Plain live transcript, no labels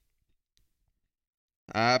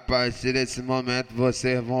A partir desse momento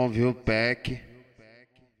vocês vão ouvir o pack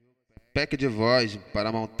de voz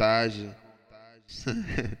para montagem.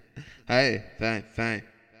 Aí, vem.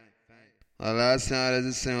 Olá, senhoras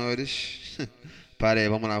e senhores. Parei,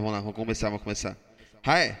 vamos lá, vamos começar.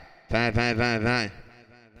 Aí, vem.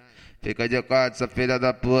 Fica de quatro, sua filha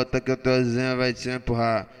da puta, que o Theuzyn vai te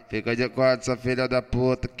empurrar. Fica de quatro, sua filha da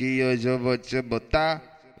puta, que hoje eu vou te botar.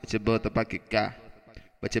 Vou te botar pra quicar,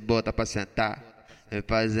 vou te botar pra sentar. Vem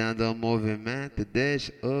fazendo um movimento e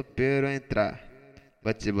deixa o peru entrar.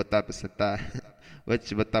 Vou te botar pra sentar, vou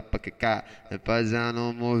te botar pra quicar. Vem fazendo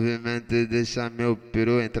um movimento e deixa meu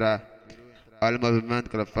peru entrar. Olha o movimento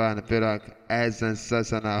que ela faz na piroca, é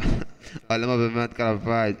sensacional. Olha o movimento que ela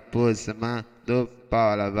faz por cima do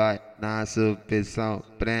pau. Ela vai na suspensão,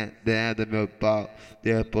 prendendo meu pau.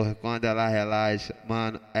 Depois quando ela relaxa,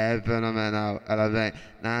 mano, é fenomenal. Ela vem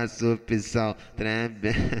na suspensão, tremendo.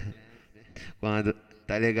 Quando,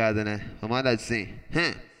 tá ligado, né? Vamos mandar assim.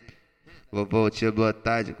 Vou te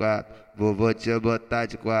botar de quatro, vou te botar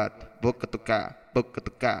de quatro. Boca tocar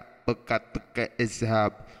esse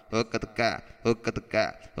rabo. Boca tocar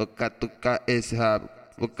esse rabo.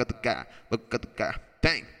 Boca tocar.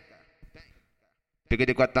 Tem. Pica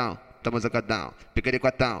de quatão, toma sacadão. Pica de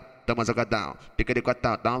quatão, toma sacadão. Pica de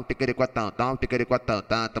quatão, pica de quatão, pica de quatão,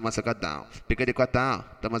 toma sacadão. Pica de quatão,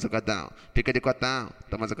 toma sacadão. Pica de quatão,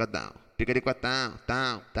 toma sacadão. Pica de quatão,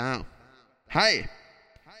 tão. Hai!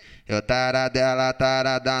 Eu tarada, ela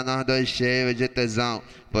tarada, nós dois cheios de tesão.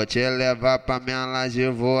 Vou te levar pra minha laje,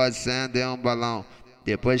 vou acender um balão.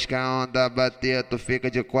 Depois que a onda bater, tu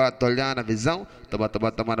fica de quatro olhando a visão. Toma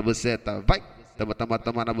na buceta, vai.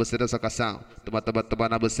 Toma na buceta da socação. Toma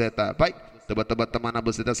na buceta, vai. Toma na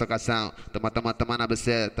buceta da socação. Toma na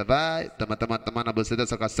buceta, vai. Toma na buceta da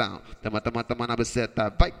socação. Toma na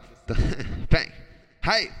buceta, vai. Vem,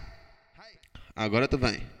 hai. Agora tu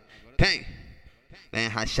vem. Vem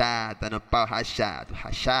rachada no pau rachado,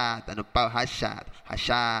 rachada no pau rachado,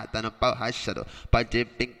 rachada no pau rachado. Pode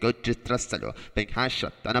vir que eu te traçalho. Vem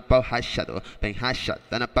rachada no pau rachado, vem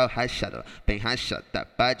rachada no pau rachado, vem rachada,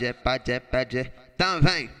 pode. Então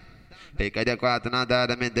vem. Fica de quatro, não dá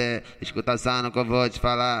da me dê. Escuta só no que eu vou te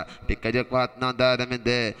falar. Fica de quatro, não dá da me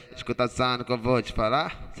dê. Escuta só no que eu vou te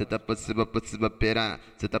falar. Cê tá por cima, piranha.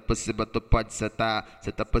 Cê tá por cima, tu pode sentar.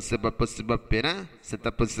 Cê tá por cima, piranha. Cê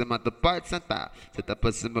tá por cima, tu pode sentar. Cê tá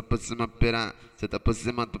por cima, piranha. Cê tá por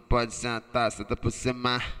cima, tu pode sentar. Cê tá por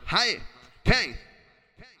cima, ai, vem.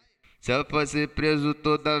 Se eu fosse preso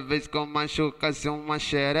toda vez que eu machucasse uma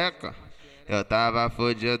xereca, eu tava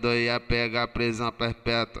fudido e ia pegar prisão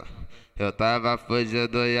perpétua. Eu tava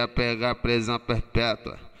fudido e ia pegar prisão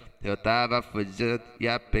perpétua. Eu tava fudido e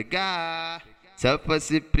ia pegar. Se eu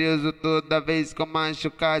fosse preso toda vez que eu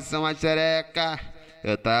machucasse uma xereca,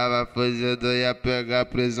 eu tava fudido e ia pegar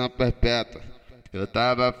prisão perpétua. Eu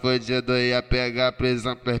tava fudido e ia pegar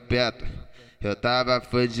prisão perpétua. Eu tava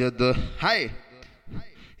fudido. Ai!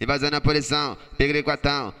 E fazendo a posição, pica de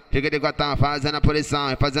quatão, fazendo a posição,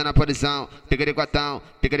 pica de quatão,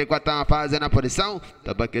 fazendo a posição.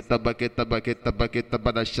 Tabaqueta,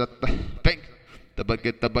 badachata, vem.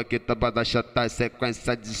 Tabaqueta, badachata,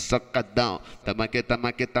 sequência de socadão. Tabaqueta,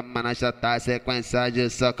 manachata, sequência de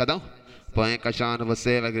socadão. Põe encaixando,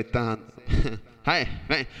 você vai gritando. Aí,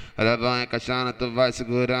 vem. Ela vai encaixando, tu vai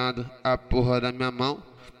segurando a porra da minha mão.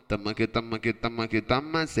 Toma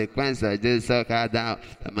sequência de socadão.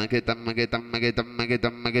 Toma.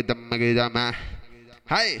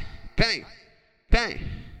 Aí, vem.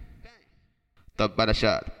 Toma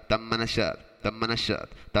na shot.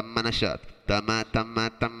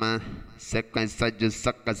 Toma. Sequência de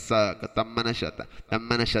soca. Toma na shot.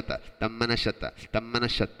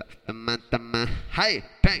 Toma. Aí,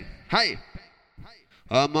 vem.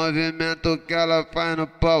 O movimento que ela faz no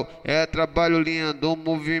pau é trabalho lindo. O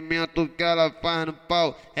movimento que ela faz no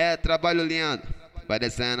pau é trabalho lindo. Vai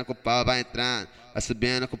descendo que o pau vai entrando, vai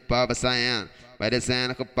subindo que o pau vai saindo. Vai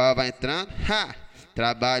descendo que o pau vai entrando,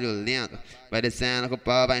 trabalho lindo. Vai descendo que o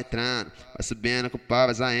pau vai entrando, vai subindo que o pau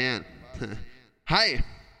vai saindo. Aí,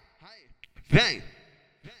 vem.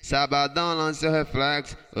 Sabadão lance o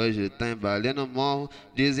reflexo, hoje tem baile no morro.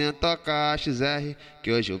 Dizem toca a XR,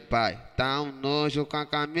 que hoje o pai tá um nojo com a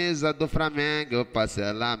camisa do Flamengo. Eu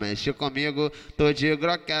passei lá, mexe comigo, tô de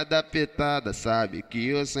groqueda pitada. Sabe que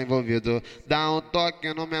eu sou envolvido, dá um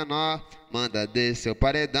toque no menor. Manda descer o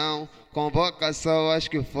paredão, convoca só as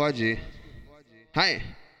que fode. Aí,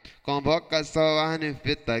 convoca só as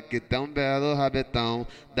nefita que tem um belo rabetão.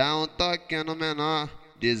 Dá um toque no menor.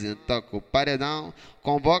 Desentoca o paredão,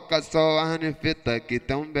 convoca só a nefita que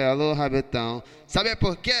tem um belo rabetão. Sabe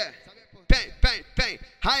por quê? Vem,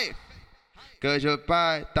 ai! que hoje o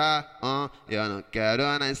pai tá on. Eu não quero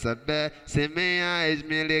nem saber, se minha ex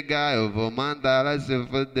me ligar, eu vou mandar ela se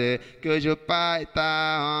fuder, que hoje o pai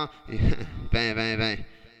tá on. Vem, vem, vem,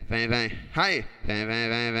 vem, vem, ai, vem, vem,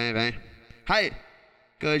 vem, vem, vem, ai.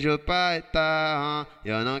 Que hoje o pai tá on,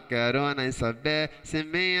 eu não quero nem saber, se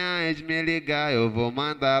minha ex me ligar, eu vou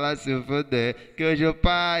mandar ela se fuder, que hoje o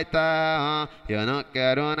pai tá on, eu não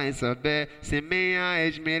quero nem saber, se minha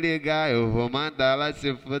ex me ligar, eu vou mandar ela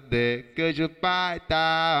se fuder, que hoje o pai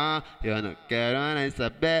tá on, eu não quero nem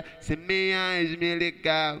saber, se minha ex me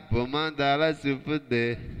ligar, vou mandar ela se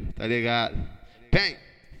fuder, tá ligado? Vem!